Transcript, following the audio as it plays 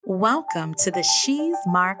Welcome to the She's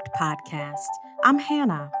Marked podcast. I'm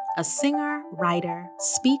Hannah, a singer, writer,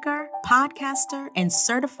 speaker, podcaster, and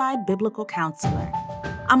certified biblical counselor.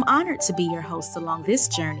 I'm honored to be your host along this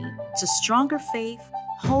journey to stronger faith,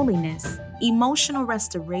 holiness, emotional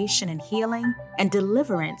restoration and healing, and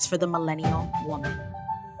deliverance for the millennial woman.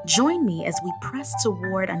 Join me as we press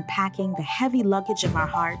toward unpacking the heavy luggage of our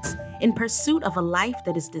hearts in pursuit of a life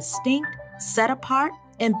that is distinct, set apart,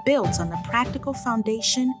 and built on the practical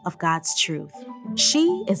foundation of God's truth.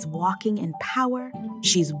 She is walking in power.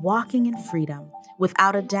 She's walking in freedom.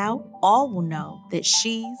 Without a doubt, all will know that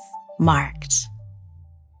she's marked.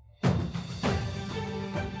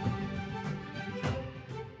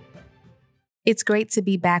 It's great to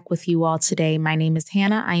be back with you all today. My name is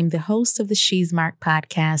Hannah. I am the host of the She's Marked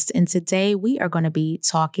podcast. And today we are going to be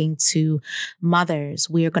talking to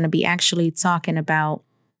mothers. We are going to be actually talking about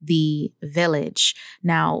the village.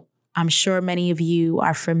 Now, I'm sure many of you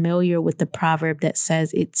are familiar with the proverb that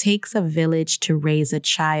says it takes a village to raise a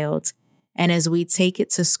child. And as we take it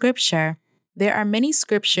to scripture, there are many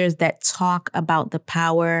scriptures that talk about the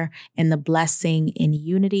power and the blessing in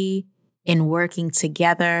unity, in working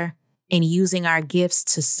together, in using our gifts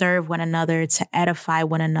to serve one another, to edify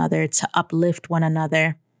one another, to uplift one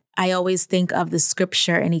another. I always think of the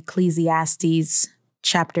scripture in Ecclesiastes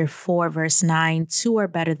Chapter 4, verse 9, 2 are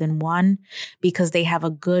better than one because they have a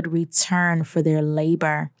good return for their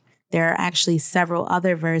labor. There are actually several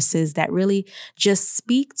other verses that really just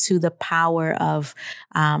speak to the power of,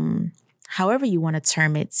 however you want to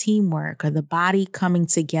term it, teamwork or the body coming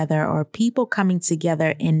together or people coming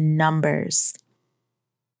together in numbers.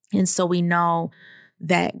 And so we know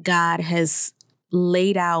that God has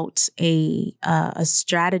laid out a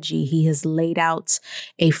strategy. He has laid out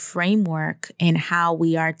a framework in how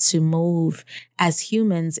we are to move as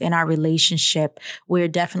humans in our relationship. We're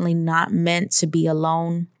definitely not meant to be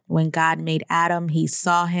alone. When God made Adam, he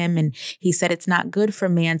saw him and he said, it's not good for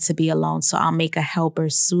man to be alone, so I'll make a helper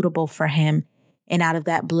suitable for him. And out of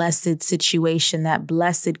that blessed situation, that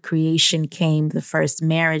blessed creation came the first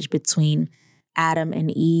marriage between Adam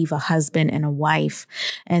and Eve, a husband and a wife.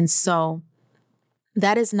 And so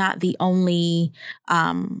that is not the only,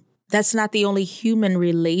 human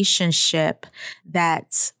relationship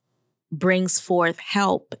that brings forth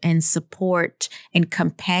help and support and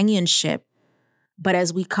companionship. But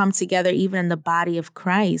as we come together, even in the body of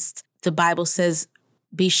Christ, the Bible says,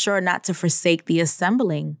 be sure not to forsake the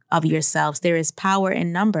assembling of yourselves. There is power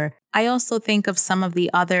in number. I also think of some of the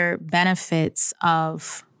other benefits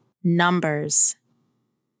of numbers.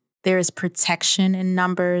 There is protection in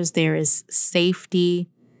numbers. There is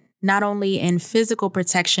safety, not only in physical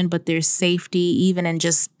protection, but there's safety even in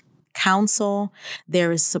just counsel.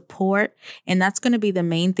 There is support. And that's going to be the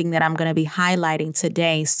main thing that I'm going to be highlighting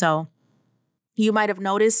today. So you might have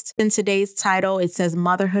noticed in today's title, it says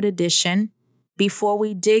Motherhood Edition. Before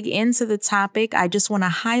we dig into the topic, I just want to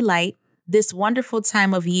highlight this wonderful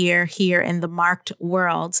time of year here in the Marked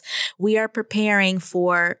world. We are preparing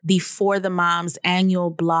for the For the Moms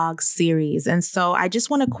annual blog series. And so I just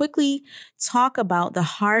want to quickly talk about the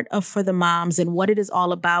heart of For the Moms and what it is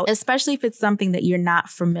all about, especially if it's something that you're not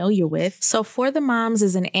familiar with. So For the Moms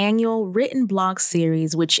is an annual written blog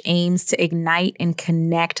series which aims to ignite and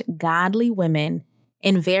connect godly women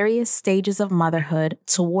in various stages of motherhood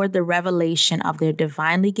toward the revelation of their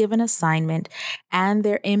divinely given assignment and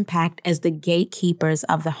their impact as the gatekeepers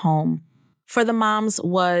of the home. For the Moms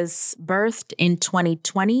was birthed in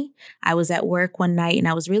 2020. I was at work one night and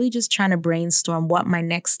I was really just trying to brainstorm what my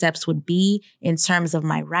next steps would be in terms of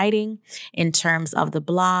my writing, in terms of the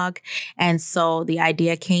blog. And so the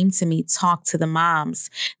idea came to me, talk to the moms.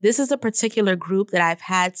 This is a particular group that I've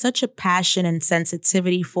had such a passion and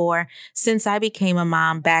sensitivity for since I became a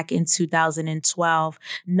mom back in 2012.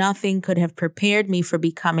 Nothing could have prepared me for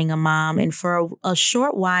becoming a mom. And for a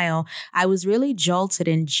short while, I was really jolted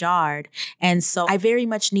and jarred. And so I very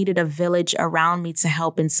much needed a village around me to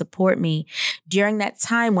help and support me. During that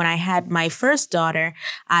time when I had my first daughter,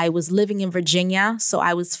 I was living in Virginia, so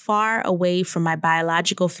I was far away from my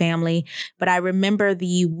biological family. But I remember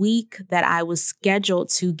the week that I was scheduled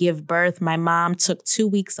to give birth, my mom took 2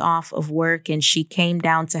 weeks off of work and she came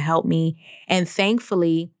down to help me. And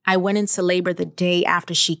thankfully, I went into labor the day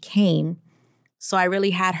after she came. So I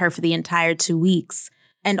really had her for the entire 2 weeks.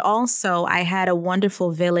 And also, I had a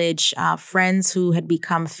wonderful village, friends who had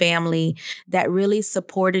become family that really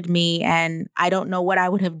supported me. And I don't know what I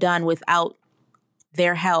would have done without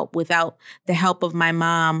their help, without the help of my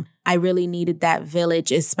mom. I really needed that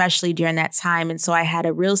village, especially during that time. And so I had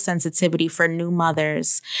a real sensitivity for new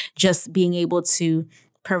mothers, just being able to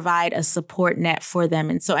provide a support net for them.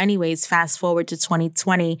 And so anyways, fast forward to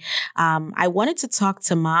 2020, I wanted to talk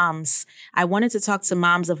to moms. I wanted to talk to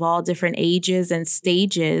moms of all different ages and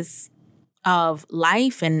stages of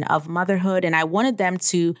life and of motherhood. And I wanted them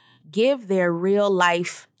to give their real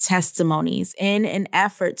life testimonies in an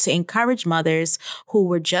effort to encourage mothers who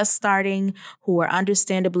were just starting, who were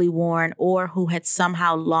understandably worn, or who had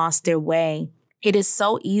somehow lost their way. It is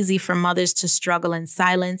so easy for mothers to struggle in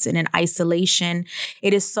silence and in isolation.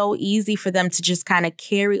 It is so easy for them to just kind of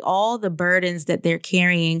carry all the burdens that they're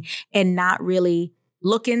carrying and not really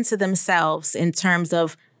look into themselves in terms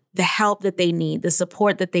of the help that they need, the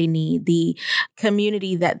support that they need, the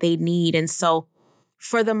community that they need. And so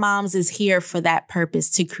For the Moms is here for that purpose,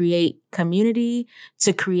 to create community,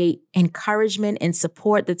 to create encouragement and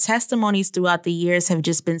support. The testimonies throughout the years have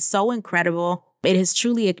just been so incredible. It has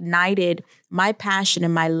truly ignited my passion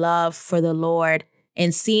and my love for the Lord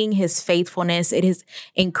and seeing his faithfulness. It has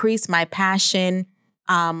increased my passion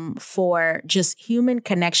for just human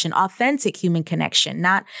connection, authentic human connection,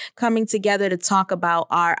 not coming together to talk about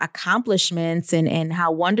our accomplishments and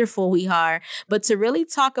how wonderful we are, but to really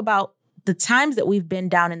talk about the times that we've been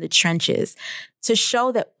down in the trenches, to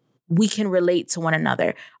show that we can relate to one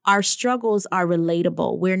another. Our struggles are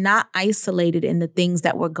relatable. We're not isolated in the things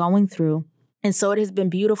that we're going through. And so it has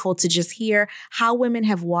been beautiful to just hear how women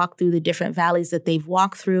have walked through the different valleys that they've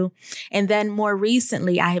walked through. And then more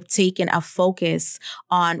recently, I have taken a focus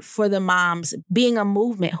on For the Moms being a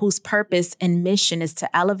movement whose purpose and mission is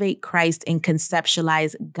to elevate Christ and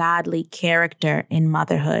conceptualize godly character in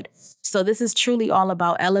motherhood. So this is truly all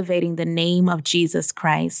about elevating the name of Jesus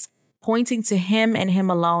Christ, pointing to him and him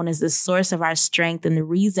alone as the source of our strength and the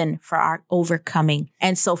reason for our overcoming.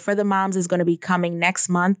 And so For the Moms is going to be coming next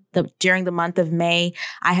month, during the month of May.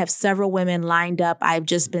 I have several women lined up. I've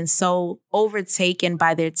just been so overtaken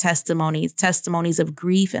by their testimonies of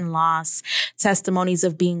grief and loss, testimonies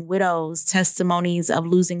of being widows, testimonies of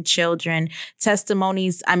losing children,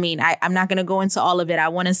 testimonies. I'm not going to go into all of it. I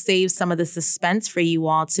want to save some of the suspense for you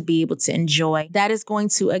all to be able to enjoy. That is going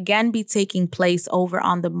to again be taking place over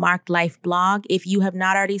on the Marked Life blog. If you have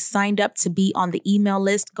not already signed up to be on the email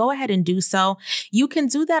list, go ahead and do so. You can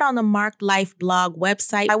do that on the Marked Life blog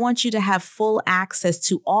website. I want you to have full access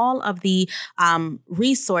to all of the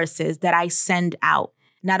resources that I send out.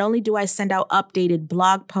 Not only do I send out updated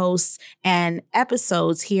blog posts and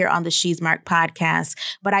episodes here on the She's Marked podcast,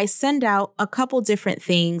 but I send out a couple different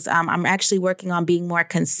things. I'm actually working on being more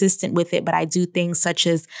consistent with it, but I do things such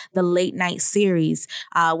as the late night series,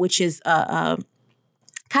 which is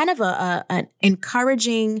kind of an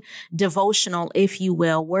encouraging devotional, if you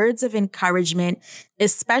will, words of encouragement,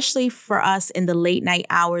 especially for us in the late night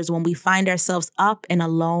hours when we find ourselves up and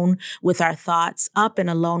alone with our thoughts, up and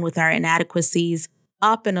alone with our inadequacies,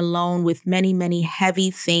 up and alone with many, many heavy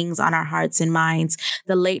things on our hearts and minds.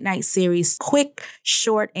 The late night series, quick,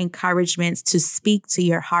 short encouragements to speak to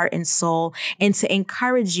your heart and soul and to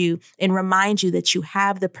encourage you and remind you that you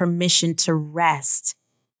have the permission to rest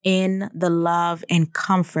in the love and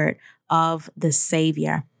comfort of the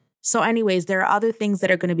Savior. So anyways, there are other things that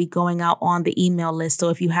are going to be going out on the email list. So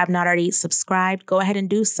if you have not already subscribed, go ahead and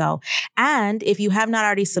do so. And if you have not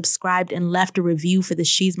already subscribed and left a review for the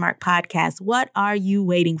She's Marked podcast, what are you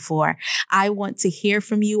waiting for? I want to hear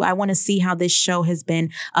from you. I want to see how this show has been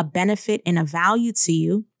a benefit and a value to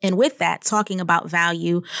you. And with that, talking about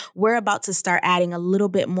value, we're about to start adding a little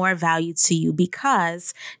bit more value to you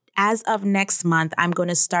because as of next month, I'm going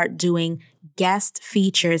to start doing guest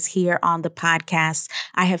features here on the podcast.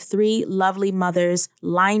 I have 3 lovely mothers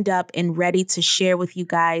lined up and ready to share with you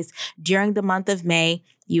guys during the month of May.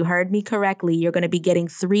 You heard me correctly. You're going to be getting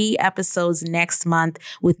 3 episodes next month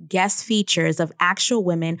with guest features of actual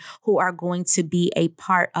women who are going to be a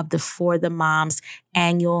part of the For the Moms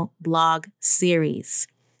annual blog series.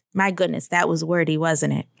 My goodness, that was wordy,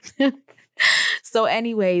 wasn't it? So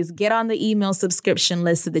anyways, get on the email subscription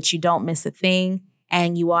list so that you don't miss a thing.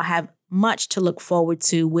 And you all have much to look forward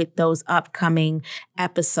to with those upcoming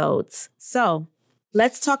episodes. So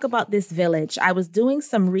let's talk about this village. I was doing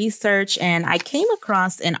some research and I came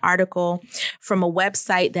across an article from a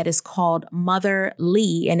website that is called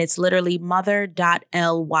Motherly, and it's literally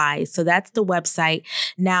mother.ly. So that's the website.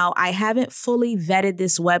 Now, I haven't fully vetted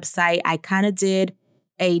this website. I kind of did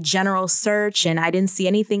a general search and I didn't see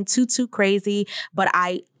anything too crazy, but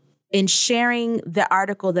in sharing the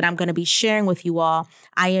article that I'm going to be sharing with you all,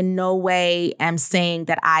 I in no way am saying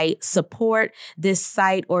that I support this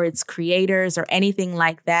site or its creators or anything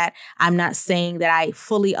like that. I'm not saying that I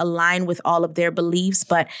fully align with all of their beliefs,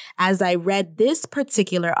 but as I read this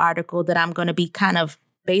particular article that I'm going to be kind of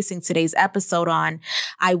basing today's episode on,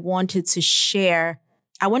 I wanted to share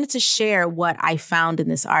I wanted to share what I found in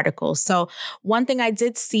this article. So one thing I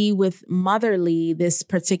did see with Motherly, this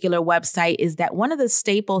particular website, is that one of the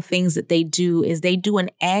staple things that they do is they do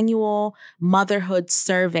an annual motherhood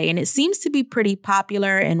survey, and it seems to be pretty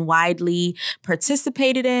popular and widely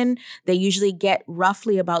participated in. They usually get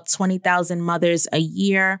roughly about 20,000 mothers a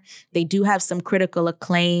year. They do have some critical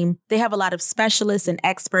acclaim. They have a lot of specialists and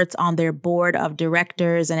experts on their board of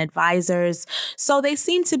directors and advisors. So they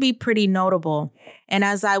seem to be pretty notable. And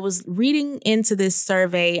as I was reading into this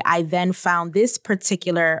survey, I then found this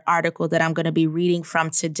particular article that I'm going to be reading from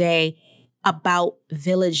today about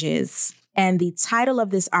villages. And the title of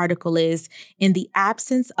this article is, "In the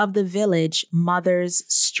Absence of the Village, Mothers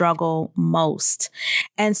Struggle Most."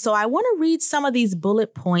 And so I want to read some of these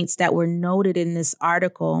bullet points that were noted in this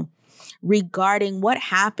article regarding what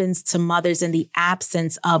happens to mothers in the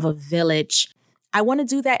absence of a village. I want to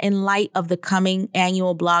do that in light of the coming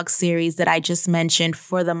annual blog series that I just mentioned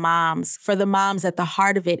for the moms. For the moms, at the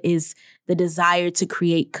heart of it is the desire to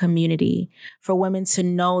create community, for women to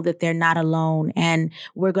know that they're not alone. And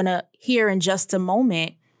we're going to hear in just a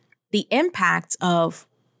moment the impact of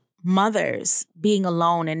mothers being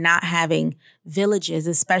alone and not having villages,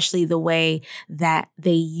 especially the way that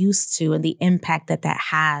they used to, and the impact that that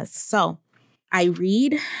has. So I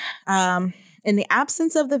read, in the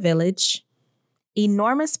absence of the village,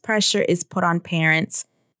 enormous pressure is put on parents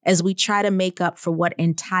as we try to make up for what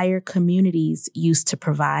entire communities used to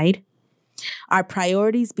provide. Our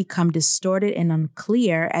priorities become distorted and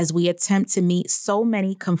unclear as we attempt to meet so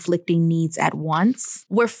many conflicting needs at once.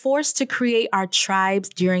 We're forced to create our tribes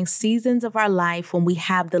during seasons of our life when we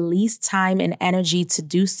have the least time and energy to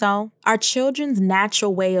do so. Our children's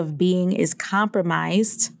natural way of being is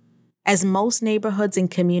compromised, as most neighborhoods and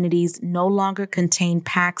communities no longer contain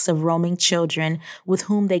packs of roaming children with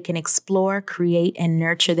whom they can explore, create, and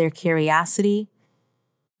nurture their curiosity.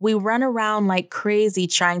 We run around like crazy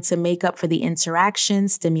trying to make up for the interaction,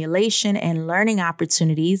 stimulation, and learning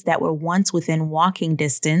opportunities that were once within walking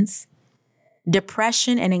distance.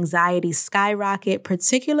 Depression and anxiety skyrocket,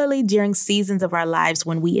 particularly during seasons of our lives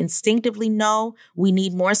when we instinctively know we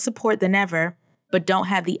need more support than ever, but don't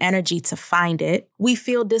have the energy to find it. We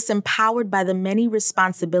feel disempowered by the many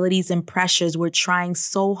responsibilities and pressures we're trying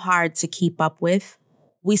so hard to keep up with.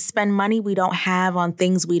 We spend money we don't have on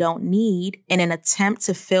things we don't need in an attempt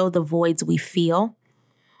to fill the voids we feel.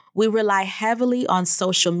 We rely heavily on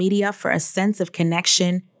social media for a sense of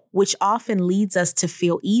connection, which often leads us to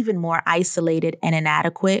feel even more isolated and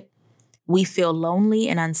inadequate. We feel lonely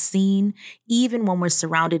and unseen, even when we're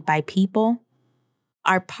surrounded by people.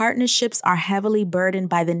 Our partnerships are heavily burdened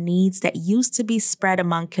by the needs that used to be spread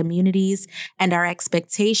among communities, and our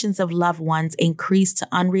expectations of loved ones increase to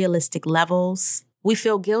unrealistic levels. We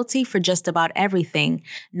feel guilty for just about everything,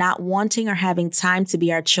 not wanting or having time to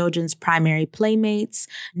be our children's primary playmates,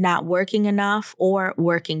 not working enough or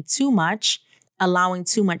working too much, allowing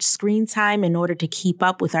too much screen time in order to keep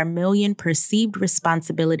up with our million perceived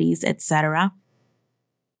responsibilities, etc.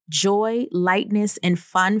 Joy, lightness, and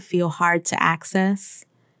fun feel hard to access.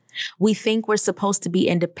 We think we're supposed to be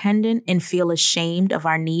independent and feel ashamed of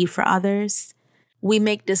our need for others. We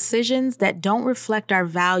make decisions that don't reflect our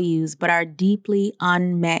values, but our deeply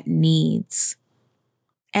unmet needs.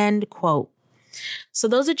 End quote. So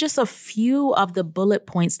those are just a few of the bullet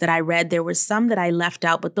points that I read. There were some that I left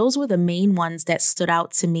out, but those were the main ones that stood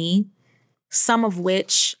out to me, some of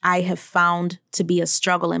which I have found to be a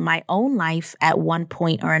struggle in my own life at one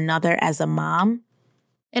point or another as a mom.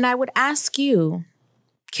 And I would ask you,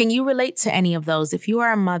 can you relate to any of those? If you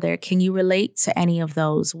are a mother, can you relate to any of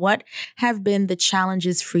those? What have been the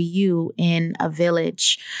challenges for you in a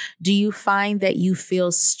village? Do you find that you feel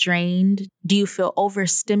strained? Do you feel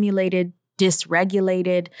overstimulated,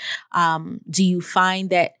 dysregulated? Do you find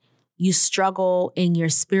that you struggle in your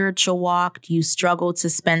spiritual walk? Do you struggle to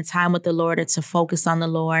spend time with the Lord or to focus on the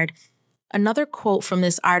Lord? Another quote from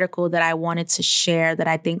this article that I wanted to share that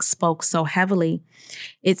I think spoke so heavily,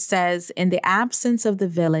 it says, "In the absence of the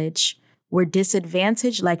village, we're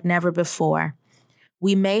disadvantaged like never before.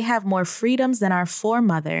 We may have more freedoms than our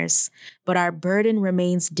foremothers, but our burden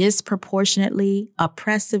remains disproportionately,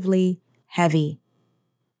 oppressively heavy."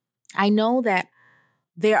 I know that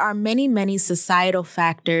there are many, many societal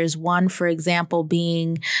factors. One, for example,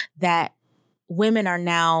 being that women are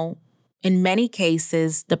now, in many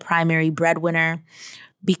cases, the primary breadwinner.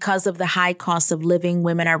 Because of the high cost of living,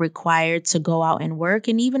 women are required to go out and work.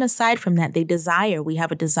 And even aside from that, we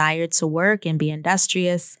have a desire to work and be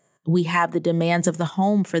industrious. We have the demands of the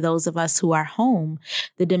home for those of us who are home,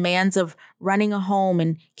 the demands of running a home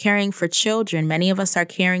and caring for children. Many of us are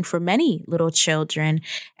caring for many little children.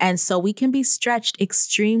 And so we can be stretched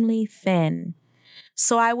extremely thin.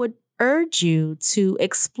 So I would urge you to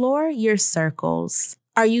explore your circles.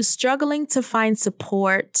 Are you struggling to find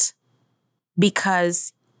support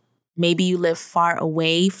because maybe you live far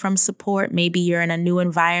away from support? Maybe you're in a new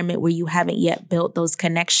environment where you haven't yet built those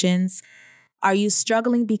connections. Are you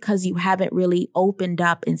struggling because you haven't really opened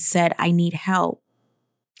up and said, I need help?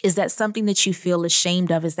 Is that something that you feel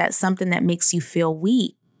ashamed of? Is that something that makes you feel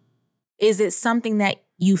weak? Is it something that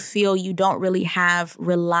you feel you don't really have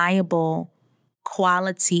reliable,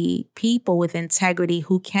 quality people with integrity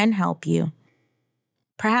who can help you?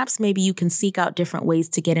 Perhaps maybe you can seek out different ways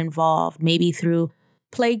to get involved, maybe through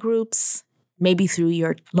play groups, maybe through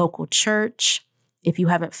your local church. If you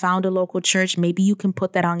haven't found a local church, maybe you can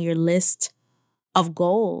put that on your list of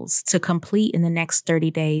goals to complete in the next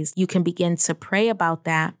 30 days. You can begin to pray about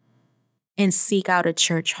that and seek out a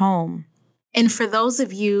church home. And for those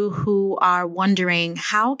of you who are wondering,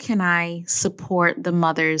 how can I support the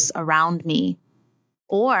mothers around me?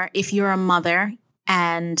 Or if you're a mother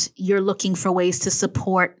and you're looking for ways to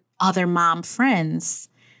support other mom friends,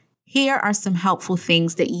 here are some helpful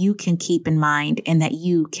things that you can keep in mind and that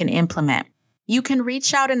you can implement. You can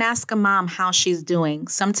reach out and ask a mom how she's doing.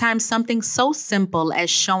 Sometimes something so simple as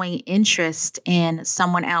showing interest in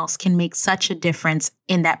someone else can make such a difference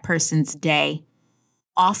in that person's day.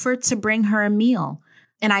 Offer to bring her a meal.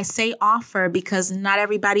 And I say offer because not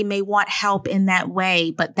everybody may want help in that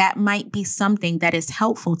way, but that might be something that is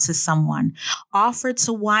helpful to someone. Offer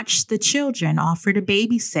to watch the children. Offer to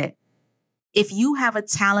babysit. If you have a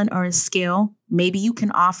talent or a skill, maybe you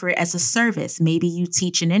can offer it as a service. Maybe you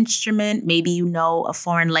teach an instrument. Maybe you know a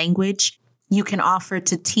foreign language. You can offer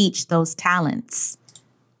to teach those talents.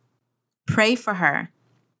 Pray for her.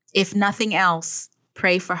 If nothing else,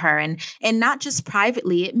 pray for her. And not just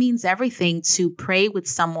privately, it means everything to pray with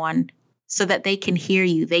someone so that they can hear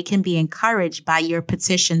you. They can be encouraged by your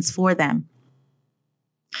petitions for them.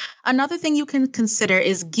 Another thing you can consider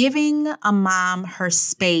is giving a mom her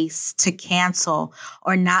space to cancel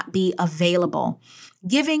or not be available.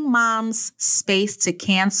 Giving moms space to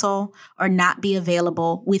cancel or not be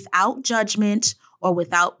available without judgment or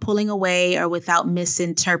without pulling away or without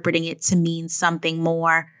misinterpreting it to mean something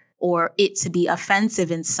more or it to be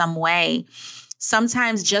offensive in some way.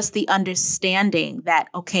 Sometimes just the understanding that,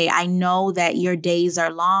 okay, I know that your days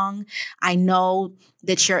are long. I know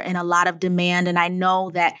that you're in a lot of demand. And I know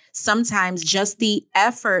that sometimes just the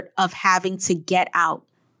effort of having to get out,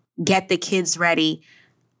 get the kids ready,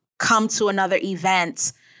 come to another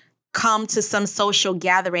event, come to some social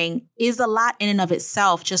gathering is a lot in and of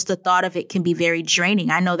itself. Just the thought of it can be very draining.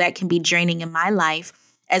 I know that can be draining in my life.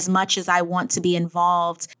 As much as I want to be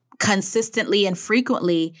involved consistently and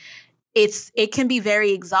frequently, it can be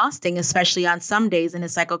very exhausting, especially on some days. And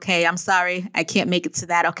it's like, okay, I'm sorry, I can't make it to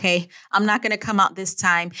that. Okay, I'm not going to come out this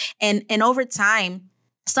time. And over time,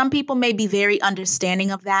 some people may be very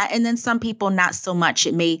understanding of that. And then some people not so much.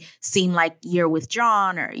 It may seem like you're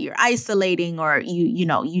withdrawn or you're isolating or you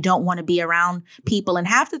don't want to be around people. And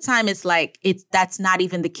half the time it's like, that's not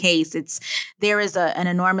even the case. There is an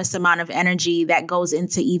enormous amount of energy that goes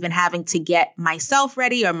into even having to get myself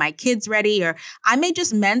ready or my kids ready, or I may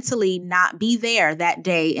just mentally not be there that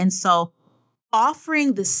day. And so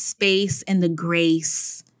offering the space and the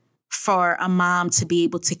grace for a mom to be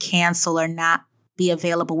able to cancel or not be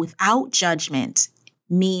available without judgment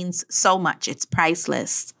means so much. It's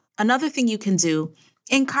priceless. Another thing you can do,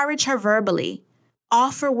 encourage her verbally.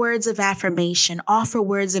 Offer words of affirmation, offer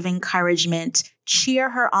words of encouragement,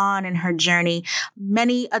 cheer her on in her journey.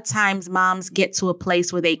 Many a times moms get to a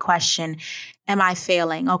place where they question, am I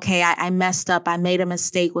failing? Okay, I messed up. I made a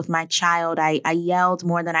mistake with my child. I yelled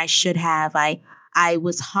more than I should have. I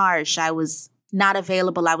was harsh. I was not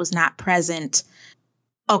available. I was not present.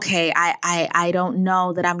 Okay, I don't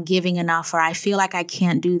know that I'm giving enough, or I feel like I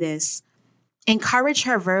can't do this. Encourage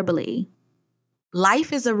her verbally.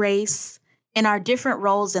 Life is a race, and our different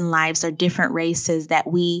roles in lives are different races that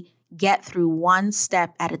we get through one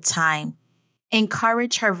step at a time.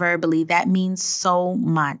 Encourage her verbally. That means so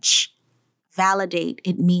much. Validate.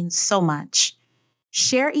 It means so much.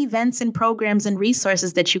 Share events and programs and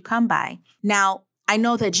resources that you come by. Now, I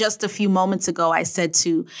know that just a few moments ago, I said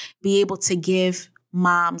to be able to give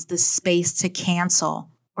moms the space to cancel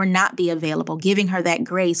or not be available, giving her that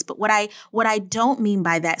grace. But what I don't mean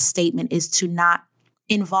by that statement is to not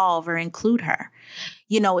involve or include her.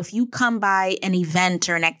 If you come by an event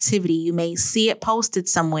or an activity, you may see it posted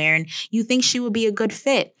somewhere and you think she would be a good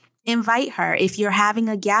fit. Invite her. If you're having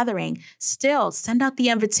a gathering, still send out the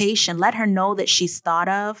invitation. Let her know that she's thought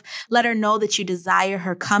of. Let her know that you desire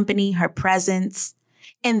her company, her presence,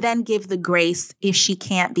 and then give the grace if she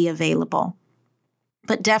can't be available.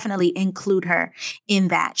 But definitely include her in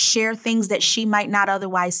that. Share things that she might not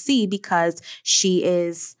otherwise see because she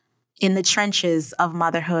is in the trenches of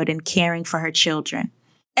motherhood and caring for her children.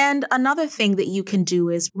 And another thing that you can do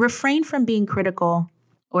is refrain from being critical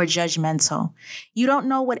or judgmental. You don't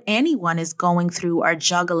know what anyone is going through or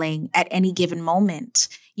juggling at any given moment.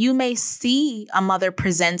 You may see a mother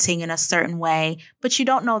presenting in a certain way, but you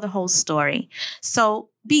don't know the whole story. So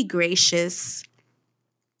be gracious,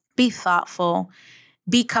 be thoughtful,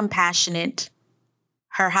 be compassionate.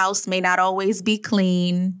 Her house may not always be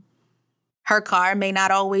clean. Her car may not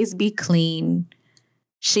always be clean.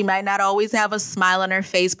 She might not always have a smile on her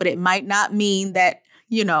face, but it might not mean that,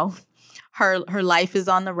 her life is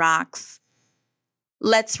on the rocks.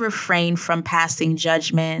 Let's refrain from passing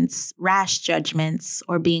judgments, rash judgments,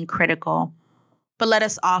 or being critical. But let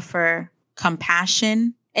us offer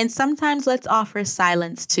compassion, and sometimes let's offer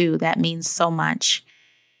silence too. That means so much.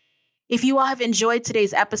 If you all have enjoyed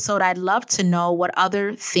today's episode, I'd love to know what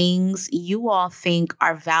other things you all think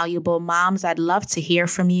are valuable. Moms, I'd love to hear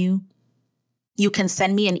from you. You can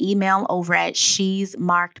send me an email over at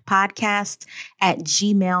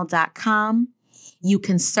shesmarkedpodcast@gmail.com. You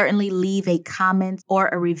can certainly leave a comment or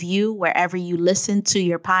a review wherever you listen to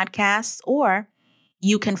your podcasts, or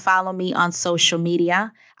you can follow me on social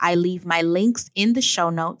media. I leave my links in the show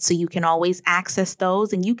notes so you can always access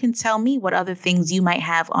those, and you can tell me what other things you might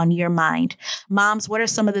have on your mind. Moms, what are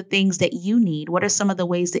some of the things that you need? What are some of the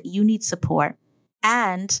ways that you need support?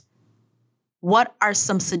 And what are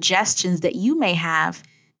some suggestions that you may have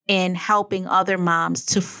in helping other moms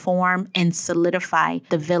to form and solidify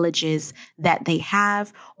the villages that they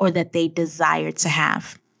have or that they desire to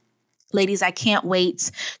have? Ladies, I can't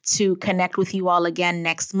wait to connect with you all again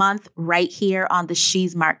next month right here on the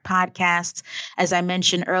She's Marked podcast. As I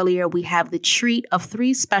mentioned earlier, we have the treat of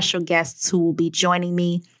 3 special guests who will be joining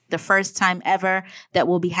me. The first time ever that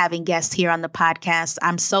we'll be having guests here on the podcast.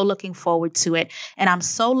 I'm so looking forward to it, and I'm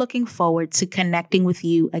so looking forward to connecting with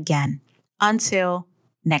you again. Until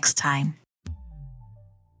next time.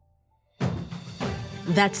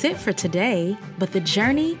 That's it for today, but the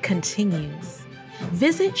journey continues.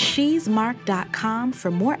 Visit shesmarked.com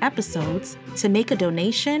for more episodes, to make a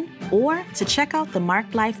donation, or to check out the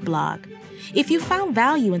Marked Life blog. If you found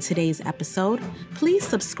value in today's episode, please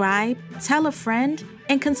subscribe, tell a friend,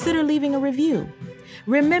 and consider leaving a review.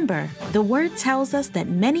 Remember, the word tells us that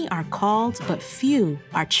many are called, but few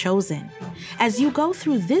are chosen. As you go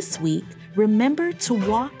through this week, remember to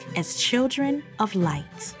walk as children of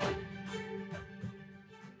light.